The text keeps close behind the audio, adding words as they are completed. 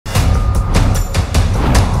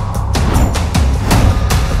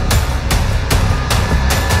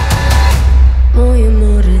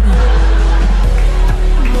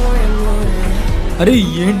అరే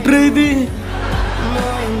ఏంట్రా ఇది?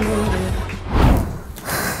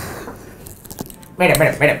 మేడం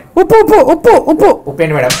మేడం మేడం ఉప్పు ఉప్పు ఉప్పు ఉప్పు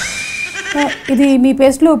ఉప్పేండి మేడం. ఇది మీ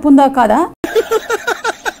పేస్ట్ లో ఉప్పు ఉందా కాదా?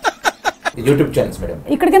 YouTube channels madam.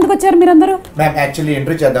 ఇక్కడికి ఎందుకు వచ్చారు మీరందరూ? మ్యామ్ యాక్చువల్లీ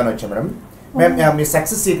ఇంటర్వ్యూ చేద్దామని వచ్చాం మేడం. మ్యామ్ మీ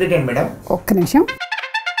సక్సెస్ సీక్రెట్ ఏంటి మేడం? ఒక్క నిమిషం,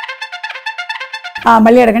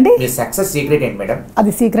 మళ్ళీ అడగండి. మీ సక్సెస్ సీక్రెట్ ఏంటి మేడం?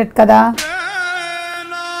 అది సీక్రెట్ కదా.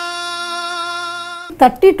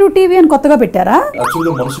 32 టీవీ అని కొత్తగా పెట్టారా?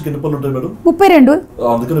 యాక్చువల్గా మనిషికి ఎన్ని పనులు ఉంటాయి మేడం? 32.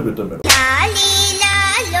 అందుకనే పెట్టాను మేడం.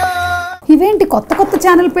 ఇవేంటి కొత్త కొత్త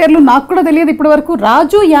ఛానల్ పేర్లు? నాకు కూడా తెలియదు ఇప్పటి వరకు.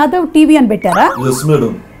 రాజు యాదవ్ టీవీ అని పెట్టారా? Yes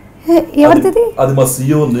madam. ఎవరిది? అది మా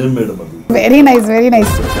CEO నేమ్ మేడం. అది very nice, very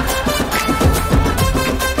nice.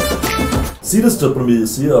 Serious చెప్పండి, మీ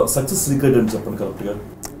సక్సెస్ సీక్రెట్ అని చెప్పండి కరెక్ట్ గా.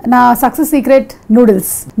 నా success secret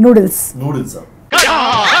noodles. Noodles noodles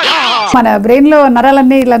మన బ్రెయిన్ లో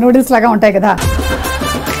నరాలన్నీ ఇలా నూడిల్స్ లాగా ఉంటాయి కదా.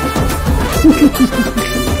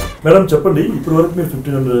 మేడం చెప్పండి, ఇప్పటి వరకు మీరు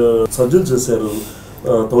 1500 సర్జరీలు చేశారు,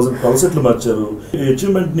 1000 పల్సెట్లు మార్చారు. ఈ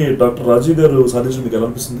అచీవ్మెంట్ ని డాక్టర్ రాజీవ్ గారు సాధించడం మీకు ఎలా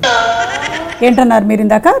అనిపిస్తుంది? ఏంటన్నారు మీరు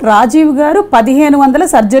ఇందాక? రాజీవ్ గారు 1500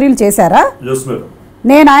 సర్జరీలు చేశారా? Yes madam.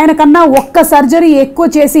 నేను ఆయన కన్నా ఒక్క సర్జరీ ఎక్కువ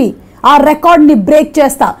చేసి ఆ రికార్డ్ ని బ్రేక్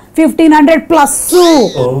చేస్తా. 1500+.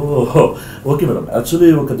 Okay madam. యాక్చువల్లీ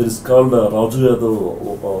ఒక this is called Raju Yadav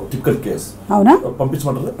typical case. అవునా?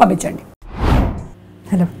 పంపించమంటారా? పంపించండి.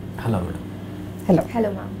 Hello hello madam. Hello hello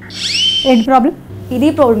ma'am. ఏంటి ప్రాబ్లం? ఇది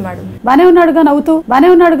ప్రాబ్లం మేడం. బానే ఉన్నాడుగా నవ్వుతూ, బానే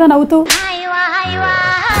ఉన్నాడుగా నవ్వుతూ.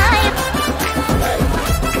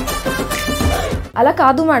 అలా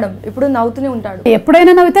కాదు మేడం, ఇప్పుడు నవ్వుతూనే ఉంటాడు.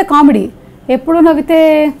 ఎప్పుడైనా నవ్వితే కామెడీ, ఎప్పుడు నవ్వితే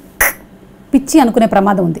పిచ్చి అనుకునే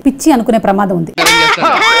ప్రమాదం ఉంది. పిచ్చి అనుకునే ప్రమాదం ఉంది.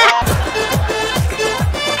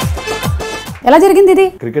 ఎలా జరిగింది ఇది?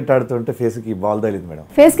 క్రికెట్ ఆడుతుంటే ఫేస్ కి బాల్ తగిలింది మేడం.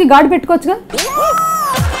 ఫేస్ కి గార్డ్ పెట్టుకోవచ్చుగా.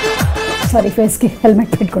 సారీ, ఫేస్ కి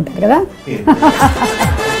హెల్మెట్ పెట్టుకుంటారు కదా.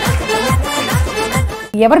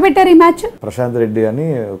 ఎవరు పెట్టారు ఈ మ్యాచ్? ప్రశాంత్ రెడ్డి అని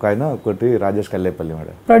ఒక ఆయన, ఒకటి Rajesh Kallepalli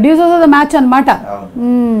madam. Producers of the match అన్నమాట.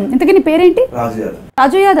 ఇంతకీ నీ పేరేంటి?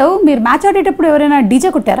 రాజు యాదవ్. మీరు మ్యాచ్ ఆడేటప్పుడు ఎవరైనా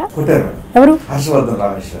డీజే కొట్టారా? ఎవరు?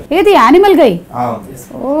 ఏది యానిమల్ గై?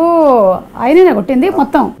 ఓ, ఆయననే కొట్టింది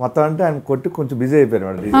మొత్తం? మొత్తం అంటే ఆయన కొట్టి కొంచెం బిజీ అయిపోయారు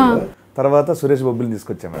మేడం. తర్వాత సురేష్ బొబ్బిని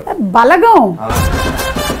తీసుకొచ్చాం మేడం. బలగం.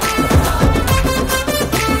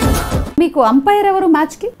 మీకు అంపైర్ ఎవరు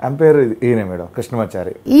మ్యాచ్ కి? అంపైర్ ఈయన మేడం,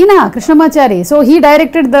 కృష్ణమాచారి. ఈయన Krishnamachari. So he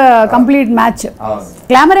directed the complete match.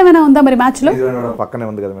 Glamour ఏమైనా ఉందా మరి మ్యాచ్ లో? పక్కనే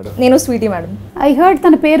ఉంది కదా మేడం. నేను స్వీటీ మేడం. ఐ హర్డ్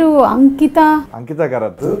తన పేరు అంకిత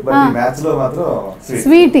ఖరత్. మ్యాచ్ లో మాత్రం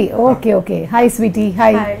Sweety. Okay okay. Hi Sweety.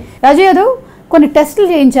 Hi. రాజు యాదవ్, కొన్ని టెస్టులు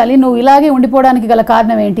చేయించాలి. నువ్వు ఇలాగే ఉండిపోవడానికి గల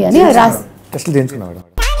కారణం ఏంటి అని రాసి టెస్టులు చేయించుకున్నా మేడం.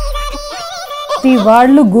 ఈ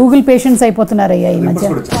వాళ్ళు గూగుల్ పేషెంట్స్ అయిపోతున్నారయ్యా ఈ మధ్య.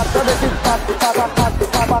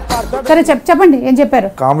 సరే చెప్పండి, ఏం చెప్పారు?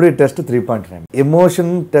 కామెడీ టెస్ట్ 3.9, ఎమోషన్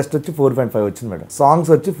టెస్ట్ వచ్చి 4.5 వచ్చింది మేడం. సాంగ్స్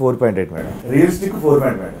వచ్చి 4.8 మేడం. Realistic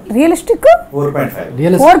 4.5 madam. రియలిస్టిక్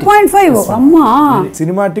 4.5. 4.5. అమ్మా.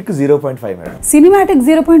 Cinematic 0.5 madam. సినిమాటిక్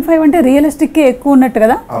 0.5 అంటే రియలిస్టిక్ ఎక్కువ ఉన్నట్టు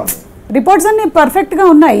కదా. రిపోర్ట్స్ అన్ని పర్ఫెక్ట్ గా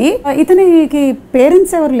ఉన్నాయి. ఇతనికి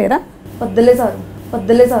పేరెంట్స్ ఎవరు లేరా? వదిలేసారు.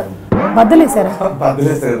 వదిలేసారా?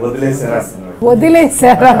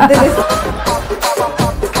 వదిలేసారా?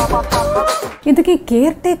 ఇంతకీ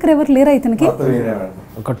కేర్ టేకర్ ఎవరు లేరా ఇతనికి?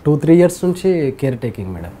 ఒక 2-3 ఇయర్స్ నుంచి కేర్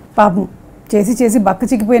టేకింగ్ మేడం. పాపం చేసి చేసి బక్క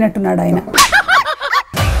చిక్కిపోయినట్టున్నాడు ఆయన.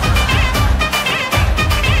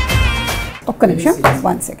 ఒక్క నిమిషం,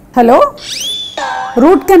 1 సెకండ్. Hello,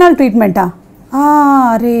 root canal ట్రీట్మెంటా?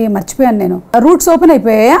 అరే మర్చిపోయాను నేను. రూట్స్ ఓపెన్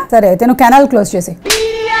అయిపోయాయా? సరే అయితే నువ్వు కెనాల్ క్లోజ్ చేసి.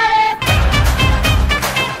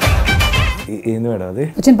 ఏంది మేడం అది?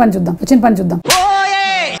 వచ్చిన పని చూద్దాం.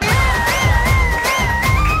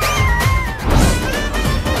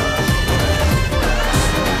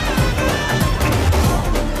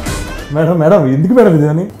 మేడం ఎందుకు మేడం ఇది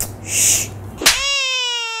అని?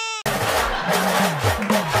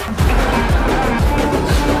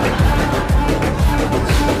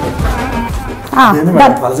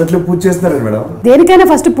 పూజ చేస్తున్నారు మేడం. దేనికైనా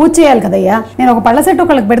ఫస్ట్ పూజ చేయాలి కదయ్యా. నేను ఒక పళ్ళ సెట్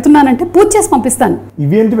ఒకళ్ళకి పెడుతున్నానంటే పూజ చేసి పంపిస్తాను.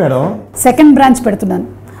 ఇవేంటి మేడం? సెకండ్ బ్రాంచ్ పెడుతున్నాను,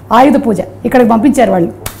 ఆయుధ పూజ. ఇక్కడికి పంపించారు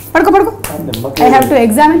వాళ్ళు. పడుకో. I have to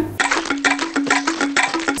examine.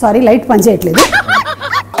 Sorry, light పనిచేయట్లేదు.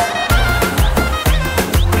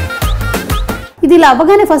 ఇది ఇలా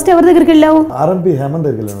అవ్వగానే ఫస్ట్ ఎవరి దగ్గరికి వెళ్ళావు? ఆర్ఎంపీ హేమంత్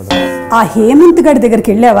దగ్గరికి వెళ్ళాను మేడం. ఆ హేమంత్ గారి దగ్గరికి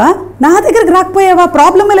వెళ్ళావా? నా దగ్గరికి రాకపోయావా?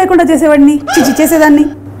 ప్రాబ్లమే లేకుండా చేసేవాడిని. చేసేదాన్ని.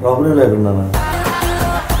 ప్రాబ్లం లేకుండా.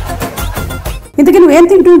 ఇంతకీ నువ్వేం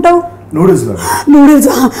తింటూ ఉంటావు? నూడిల్స్.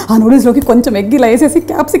 ఆ నూడిల్స్ లోకి కొంచెం ఎగ్ ఇలా వేసేసి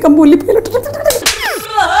క్యాప్సికమ్ ఉల్లిపాయలు.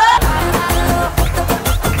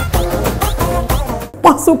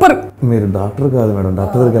 సూపర్. మీరు డాక్టర్ కాదు మేడం,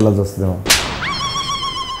 డాక్టర్ దగ్గరికి వెళ్ళాల్సి వస్తుందేమో.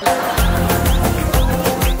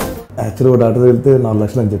 యాక్చువల్గా డాక్టర్ వెళ్తే 4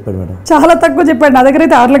 లక్షలు అని చెప్పాడు మేడం. చాలా తక్కువ చెప్పాడు. నా దగ్గర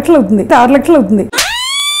అయితే 6 లక్షలు అవుతుంది. 6 లక్షలు అవుతుంది.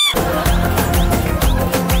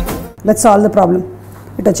 Let's solve the problem.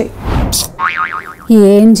 ఇటు వచ్చి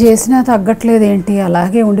ఏం చేసినా తగ్గట్లేదు ఏంటి,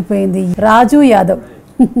 అలాగే ఉండిపోయింది. రాజు యాదవ్,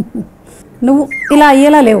 నువ్వు ఇలా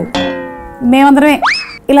అయ్యేలా లేవు. మేమందరమే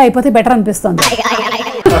ఇలా అయిపోతే బెటర్ అనిపిస్తుంది.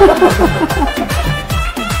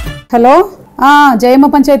 హలో, జయమ్మ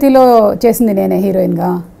పంచాయతీలో చేసింది నేనే హీరోయిన్గా.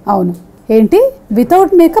 అవును. ఏంటి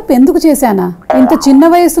వితౌట్ మేకప్ ఎందుకు చేశానా? ఇంత చిన్న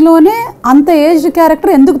వయసులోనే అంత ఏజ్డ్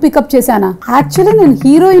క్యారెక్టర్ ఎందుకు పికప్ చేశానా? యాక్చువల్లీ నేను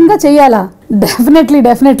హీరోయిన్గా చెయ్యాలా? డెఫినెట్లీ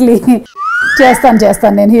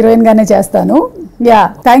చేస్తాను. నేను హీరోయిన్ గానే చేస్తాను. Yeah,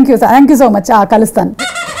 thank you so much. కలుస్తాను.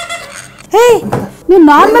 హే, నువ్వు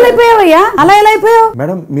నార్మల్ అయిపోయావయ్యా, అలా ఎలా అయిపోయావు?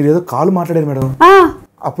 మేడం మీరు ఏదో కాల్ మాట్లాడారు మేడం,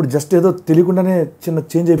 అప్పుడు జస్ట్ ఏదో తెలియకుండానే చిన్న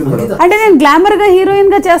చేంజ్ అయిపోయింది మేడం. అంటే నేను గ్లామర్ గా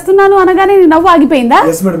హీరోయిన్ గా చేస్తున్నాను అనగానే నీ నవ్వు ఆగిపోయిందా?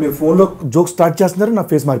 ఎస్ మేడం, మీరు ఫోన్ లో జోక్ స్టార్ట్ చేస్తున్నారు, నా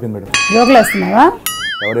ఫేస్ మారిపోయింది మేడం. జోకులు వేస్తున్నావా?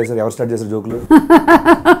 ఎవరు స్టార్ట్ చేశారు జోకులు?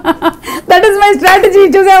 That is my strategy.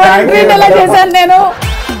 చూసావా ఎలా చేశాను నేను?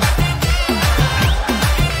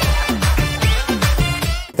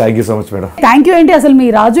 Thank you so much madam. Thank you ఏంటి, అసలు మీ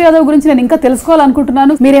రాజు యాదవ్ గురించి నేను ఇంకా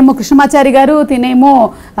తెలుసుకోవాలనుకుంటున్నాను. మీరేమో కృష్ణమాచారి గారు, తినేమో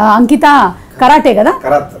అంకిత కరాటే కదా?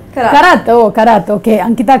 కరాత్. Okay,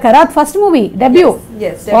 Ankita కరాత్ first movie debut.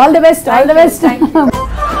 All the best.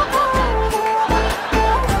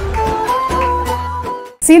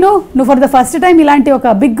 Scene, నువ్వు ఫర్ ద ఫస్ట్ టైం ఇలాంటి ఒక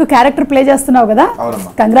బిగ్ క్యారెక్టర్ ప్లే చేస్తున్నావు కదా?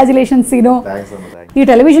 Congratulations scene. ఈ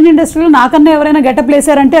టెలివిజన్ ఇండస్ట్రీలో నాకన్నా ఎవరైనా గెటప్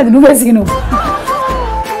వేసారంటే అది నువ్వే సీను.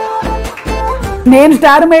 నేను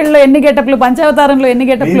స్టార్ మేడ్ లో ఎన్ని గెటప్లు, పంచావతారంలో ఎన్ని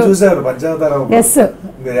గెటప్లు. ఎస్,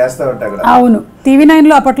 అవును. TV9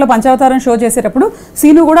 లో అప్పట్లో పంచావతారం షో చేసేటప్పుడు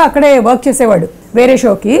సీను కూడా అక్కడే వర్క్ చేసేవాడు వేరే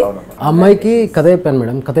షోకి. అమ్మాయికి కథ చెప్పాను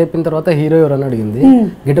మేడం. కథ చెప్పిన తర్వాత హీరో ఎవరని అడిగింది.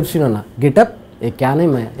 గెటప్ శ్రీను అన్న. గెటప్ क्या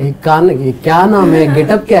नाम है? क्या नाम है?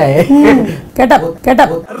 गेटअप क्या है?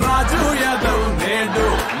 गेटअप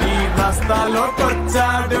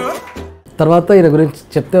తర్వాత ఈయన గురించి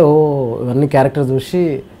చెప్తే ఓ ఇవన్నీ క్యారెక్టర్ చూసి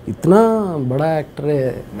ఇతనా బడా యాక్టరే,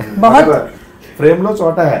 ఫ్రేమ్ లో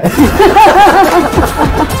చోట.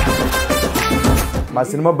 మా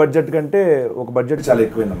సినిమా బడ్జెట్ కంటే ఒక బడ్జెట్ చాలా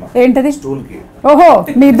ఎక్కువైందమ్మా. ఏంటది? స్టూల్ కి. ఓహో,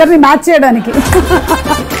 మీ ఇద్దరిని మ్యాచ్ చేయడానికి.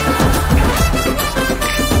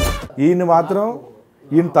 ఈయన మాత్రం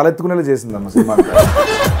ఈయన తలెత్తుకునేలా చేసిందమ్మా సినిమా.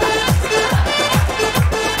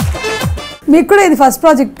 మీకు కూడా ఇది ఫస్ట్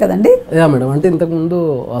ప్రాజెక్ట్ కదండి? యా మేడం, అంటే ఇంతకు ముందు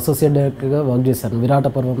అసోసియేట్ డైరెక్టర్ గా వర్క్ చేశాను. విరాట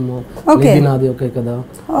పర్వము, నాది ఒకే కదా,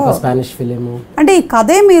 ఒక స్పానిష్ ఫిలిం. అంటే ఈ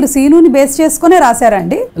కథే మీరు సీనుని బేస్ చేసుకునే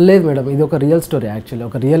రాశారండి? లేదు మేడం, ఇది ఒక రియల్ స్టోరీ. యాక్చువల్లీ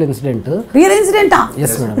ఒక real incident. Real ఇన్సిడెంటా?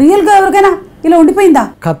 Yes madam. Real గా ఎవరికైనా ఇలా ఉండిపోయిందా?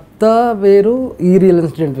 కథ వేరు, ఈ రియల్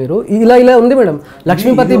ఇన్సిడెంట్ వేరు. ఇలా ఉంది మేడం.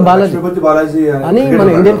 లక్ష్మీపతి బాలాజీ అని మన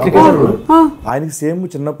ఇండియన్ క్రికెటర్. ఆయనకి సేమ్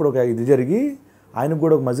చిన్నప్పుడు ఒక ఇది జరిగి ఆయనకు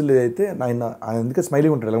కూడా ఒక మజిల్ అయితే ఆయన అందుకే స్మైలీ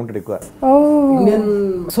ఉంటాడు, ఎలా ఉంటాడు ఎక్కువ. ఇండియన్.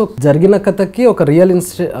 సో జరిగిన కథకి ఒక రియల్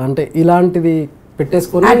ఇన్సిడెంట్ అంటే ఇలాంటిది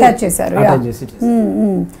పెట్టేసుకొని అటాచ్ చేశారు.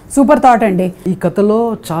 సూపర్ థాట్ అండి. ఈ కథలో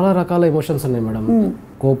చాలా రకాల ఎమోషన్స్ ఉన్నాయి మేడం.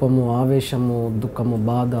 కోపము, ఆవేశము, దుఃఖము,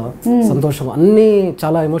 బాధ, సంతోషం, అన్ని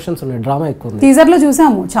చాలా ఎమోషన్స్ ఉన్నాయి. డ్రామా ఎక్కువ ఉంది. టీజర్ లో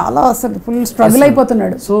చూసాము, చాలా అసలు ఫుల్ స్ట్రగుల్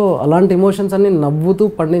అయిపోతున్నాడు. సో అలాంటి ఎమోషన్స్ అన్ని నవ్వుతూ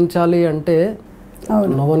పండించాలి అంటే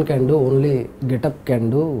no one can do, only getup can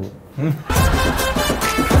do.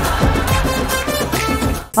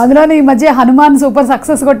 అందులో ఈ మధ్య Hanuman super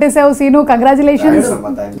success కొట్టేసావు scene, congratulations.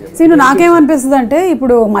 Scene, నాకేమనిపిస్తుంది అంటే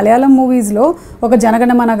ఇప్పుడు మలయాళం మూవీస్లో ఒక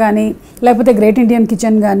జనగణమన కానీ లేకపోతే గ్రేట్ ఇండియన్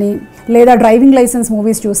కిచెన్ కానీ లేదా డ్రైవింగ్ లైసెన్స్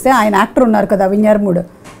మూవీస్ చూస్తే ఆయన యాక్టర్ ఉన్నారు కదా విన్యార్ముడ్,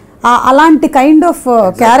 అలాంటి కైండ్ ఆఫ్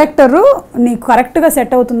క్యారెక్టర్ నీకు కరెక్ట్గా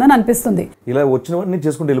సెట్ అవుతుందని అనిపిస్తుంది. ఇలా వచ్చినవన్నీ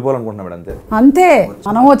చేసుకుంటూ వెళ్ళిపోవాలనుకుంటున్నా మేడం. అంతే,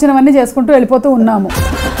 మనం వచ్చినవన్నీ చేసుకుంటూ వెళ్ళిపోతూ ఉన్నాము.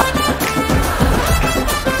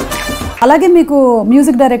 అలాగే మీకు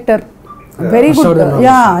music director very good.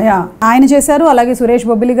 Yeah, ఆయన చేశారు. అలాగే సురేష్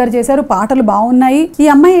బొబ్బిలి గారు చేశారు. పాటలు బాగున్నాయి. ఈ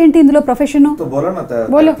అమ్మాయి ఏంటి ఇందులో ప్రొఫెషన్?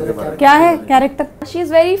 బోలో క్యా high character? She is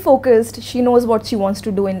very focused. She knows what she wants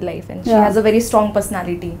to do in life and she has a very strong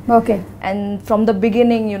personality. Okay. And from the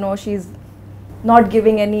beginning, she's not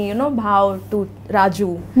giving any, bhav to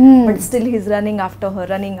Raju, but still he's running after her.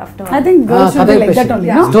 I think girls should be like that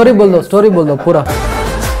only. Story bol do pura.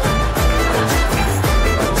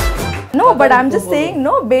 No, but I'm just saying,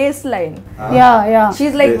 baseline. Yeah.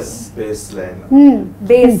 She's like baseline.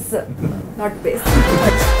 Base, not base.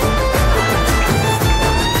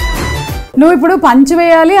 నువ్వు ఇప్పుడు punch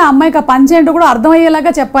వేయాలి, ఆ అమ్మాయికి ఆ punch ఏంటో కూడా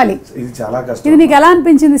అర్థమయ్యేలాగా చెప్పాలి. ఇది చాలా కష్టం. ఇది నీకు ఎలా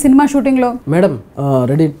అనిపించింది సినిమా షూటింగ్ లో? మేడం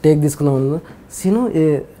రెడీ టేక్ తీసుకున్నాం. సీను ఏ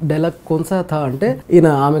డైలాగ్ కొన్సా థా అంటే ఈయన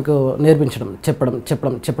ఆమెకు నేర్పించడం,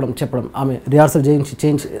 చెప్పడం, ఆమె రిహార్సల్ చేయించి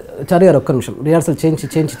చారి గారు ఒక్క నిమిషం రిహార్సల్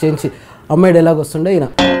చేయించి అమ్మాయి డైలాగ్ వస్తుండే ఈయన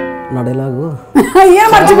నా డైలాగు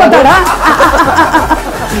మర్చిపోతాడా?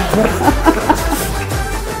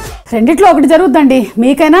 రెండిట్లో ఒకటి జరుగుద్దండి,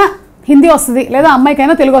 మీకైనా హిందీ వస్తుంది లేదా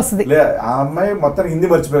అమ్మాయికైనా తెలుగు వస్తుంది. ఆ అమ్మాయి మొత్తం హిందీ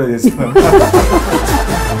మర్చిపోయేది చేస్తున్నాను.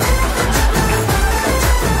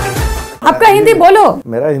 आपका हिंदी बोलो.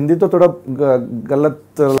 मेरा हिंदी तो थोड़ा गलत.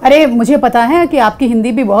 अरे मुझे पता है कि आपकी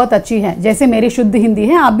हिंदी भी बहुत अच्छी है, जैसे मेरी शुद्ध हिंदी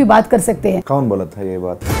है, आप भी बात कर सकते हैं. कौन बोला था ये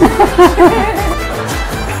बात?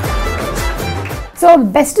 So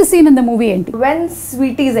best scene in the movie ఏంటి? When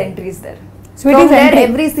Sweetie's entry is there. Sweetie's From there, entry.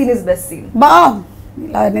 every scene is best scene. బా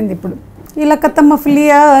ఇలా అనేది ఇప్పుడు ఇలా కత్తమ్మ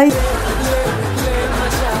ఫిలియా.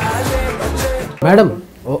 మేడం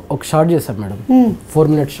ఒక షార్ట్ చేశాం మేడం, 4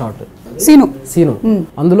 minute షార్ట్ సీను.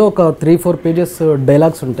 అందులో ఒక 3-4 pages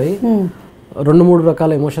డైలాగ్స్ ఉంటాయి, 2-3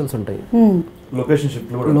 రకాల ఎమోషన్స్ ఉంటాయి,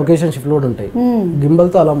 లొకేషన్ షిఫ్ట్ కూడా ఉంటాయి.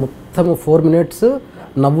 గింబల్తో అలా మొత్తం 4 minutes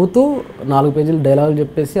నవ్వుతూ 4 pages డైలాగులు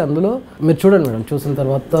చెప్పేసి అందులో మీరు చూడండి మేడం. చూసిన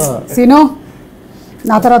తర్వాత సీను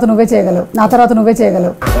నా తర్వాత నువ్వే చేయగలవు, నా తర్వాత నువ్వే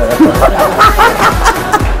చేయగలవు.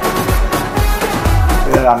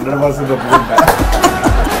 100% ఒప్పుకుంటా.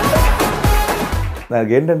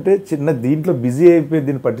 నాకేంటంటే చిన్న దీంట్లో బిజీ అయిపోయి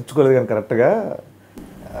దీన్ని పట్టించుకోలేదు కానీ కరెక్ట్గా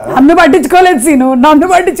నన్ను పట్టించుకోలేదు సీను, నన్ను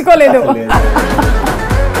పట్టించుకోలేదు.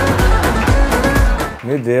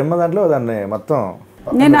 మీరు జయమ్మ దాంట్లో దాన్ని మొత్తం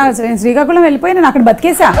నేను శ్రీకాకుళం వెళ్ళిపోయి నేను అక్కడ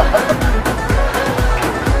బతికేసా.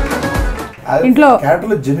 ఇంట్లో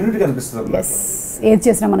క్యారెక్టర్లో జెన్యూనిటీ కనిపిస్తుంది. ఏది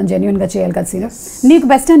చేసినా మనం జెన్యున్ గా చేయాలి కదా సీను. నీకు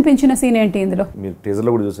బెస్ట్ అనిపించిన సీన్ ఏంటి ఇందులో? మీరు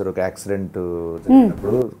టీజర్లో కూడా చూసారు, ఒక యాక్సిడెంట్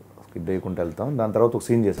జరిగినప్పుడు స్కిడ్ అయ్యకుండా వెళ్తాం, దాని తర్వాత ఒక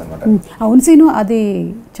సీన్ చేశాను అనమాట. అవును సీను, అది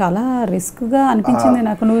చాలా రిస్క్ గా అనిపించింది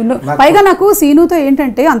నాకు. నువ్వు పైగా నాకు సీనుతో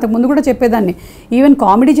ఏంటంటే అంతకుముందు కూడా చెప్పేదాన్ని, ఈవెన్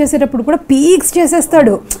కామెడీ చేసేటప్పుడు కూడా పీక్స్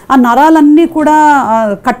చేసేస్తాడు, ఆ నరాలన్నీ కూడా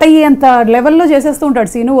కట్ అయ్యేంత లెవెల్లో చేసేస్తూ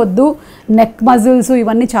ఉంటాడు సీను. వద్దు, నెక్ మజిల్స్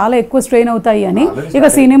ఇవన్నీ చాలా ఎక్కువ స్ట్రెయిన్ అవుతాయి అని. ఇక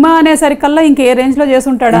సినిమా అనేసరికల్లా ఇంకే రేంజ్ లో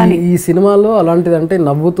చేస్తుంటాడా అని. ఈ సినిమాలో అలాంటిది అంటే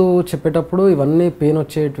నవ్వుతూ చెప్పేటప్పుడు ఇవన్నీ పెయిన్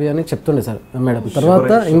వచ్చేటివి అని చెప్తుండే సార్ మేడం.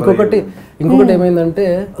 తర్వాత ఇంకొకటి ఏమైందంటే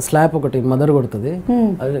స్లాప్ ఒకటి మదర్ కొడుతుంది,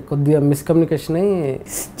 అది కొద్దిగా మిస్కమ్యూనికేషన్ అయ్యి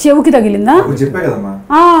చెవుకి తగిలిందా? చెప్పే కదమ్మా,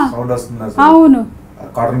 అవును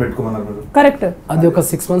కాటన్ పెట్టుకోమన్నారు. కరెక్ట్. అది ఒక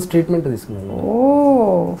 6 months ట్రీట్మెంట్ తీసుకున్నాను. ఓ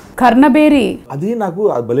కర్ణబేరి. అది నాకు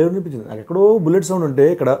భలే అనిపించింది. నాకు ఎక్కడో బుల్లెట్ సౌండ్ ఉంటే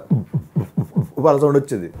ఇక్కడ వాళ్ళ సౌండ్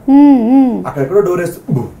వచ్చేది, అక్కడెక్కడో డోర్ వేస్తే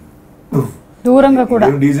దూరంగా కూడా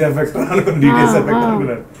డీజే ఎఫెక్ట్ డీటెయిల్స్ ఎఫెక్ట్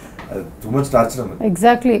అనుకున్నాను. అది టూ మచ్ టార్చర్ అన్నమాట.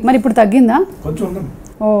 ఎగ్జాక్ట్లీ. మరి ఇప్పుడు తగ్గిందా? కొంచెం ఉన్నాం.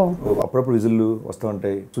 అప్పుడప్పుడు విజిల్లు వస్తూ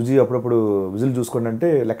ఉంటాయి. సుజీ అప్పుడప్పుడు విజిల్ చూసుకోండి అంటే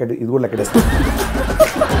ఇది కూడా లెక్కడేస్తాం.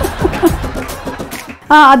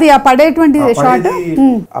 అది ఆ పడేటువంటి షాట్.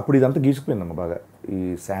 అప్పుడు ఇదంతా గీసుకుపోయిందమ్మా బాగా. ఈ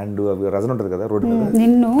శాండ్ అవి రజన ఉంటది కదా రోడ్డు మీద.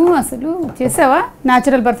 నిన్ను అసలు చేసావా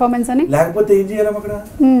న్యాచురల్ పెర్ఫార్మెన్స్ అని? లేకపోతే ఏం చేయాలి అక్కడ,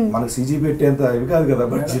 మనకు సీజీ పెట్టేంత ఇవి కాదు కదా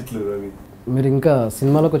బడ్జెట్లు అవి. మీరు ఇంకా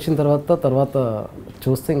సినిమాలోకి వచ్చిన తర్వాత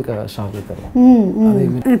చూస్తే ఇంకా షాక్ అవుతారు.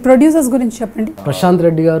 ప్రొడ్యూసర్స్ గురించి చెప్పండి. ప్రశాంత్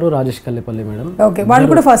రెడ్డి గారు, రాజేష్ కల్లేపల్లి మేడం. ఓకే, వాళ్ళు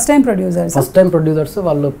కూడా ఫస్ట్ టైం ప్రొడ్యూసర్స్.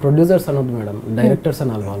 వాళ్ళు ప్రొడ్యూసర్స్ అనొద్దు మేడం, డైరెక్టర్స్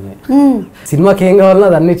అనాలి వాళ్ళని. సినిమాకి ఏం కావాలన్నా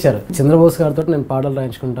అది అన్ని ఇచ్చారు. చంద్రబోస్ గారితో నేను పాటలు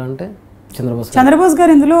రాయించుకుంటా అంటే చంద్రబోస్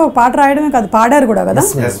గారు ఇందులో పాట రాయడమే కాదు, పాడారు కూడా కదా.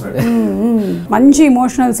 మంచి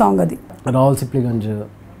ఇమోషనల్ సాంగ్ అది. రావుల్ సిప్లిగంజ్,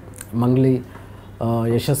 మంగ్లీ,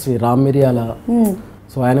 యశస్వి, రామ్ మిరియాల,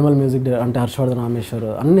 సో యానిమల్ మ్యూజిక్ అంటే హర్షవర్ధన్ రామేశ్వర్,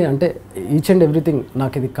 అన్నీ అంటే ఈచ్ అండ్ ఎవ్రీథింగ్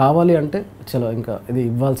నాకు ఇది కావాలి అంటే చలో ఇంకా ఇది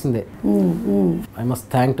ఇవ్వాల్సిందే. ఐ మస్ట్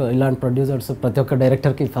థ్యాంక్ టు ఇలాంటి ప్రొడ్యూసర్స్, ప్రతి ఒక్క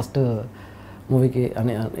డైరెక్టర్కి ఫస్ట్ మూవీకి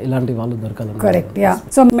అని ఇలాంటి వాళ్ళు దొరకాలి. Correct, yeah.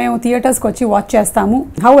 సో మేము థియేటర్స్కి వచ్చి వాచ్ చేస్తాము.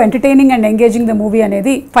 How entertaining and engaging the movie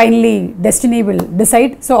అనేది finally destiny will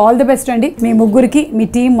decide. So all the best అండి మీ ముగ్గురికి, మీ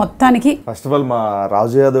టీం మొత్తానికి. ఫస్ట్ ఆఫ్ ఆల్ మా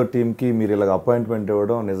రాజు యాదవ్ టీమ్ కి మీరు ఇలాగ అపాయింట్మెంట్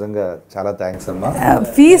ఇవ్వడం నిజంగా చాలా థ్యాంక్స్ అమ్మా.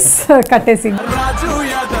 ఫీజ్ కట్టేసి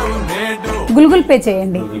గూగుల్ పే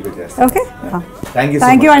చేయండి. ఓకే,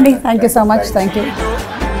 థ్యాంక్ యూ అండి, thank you so much, thank you.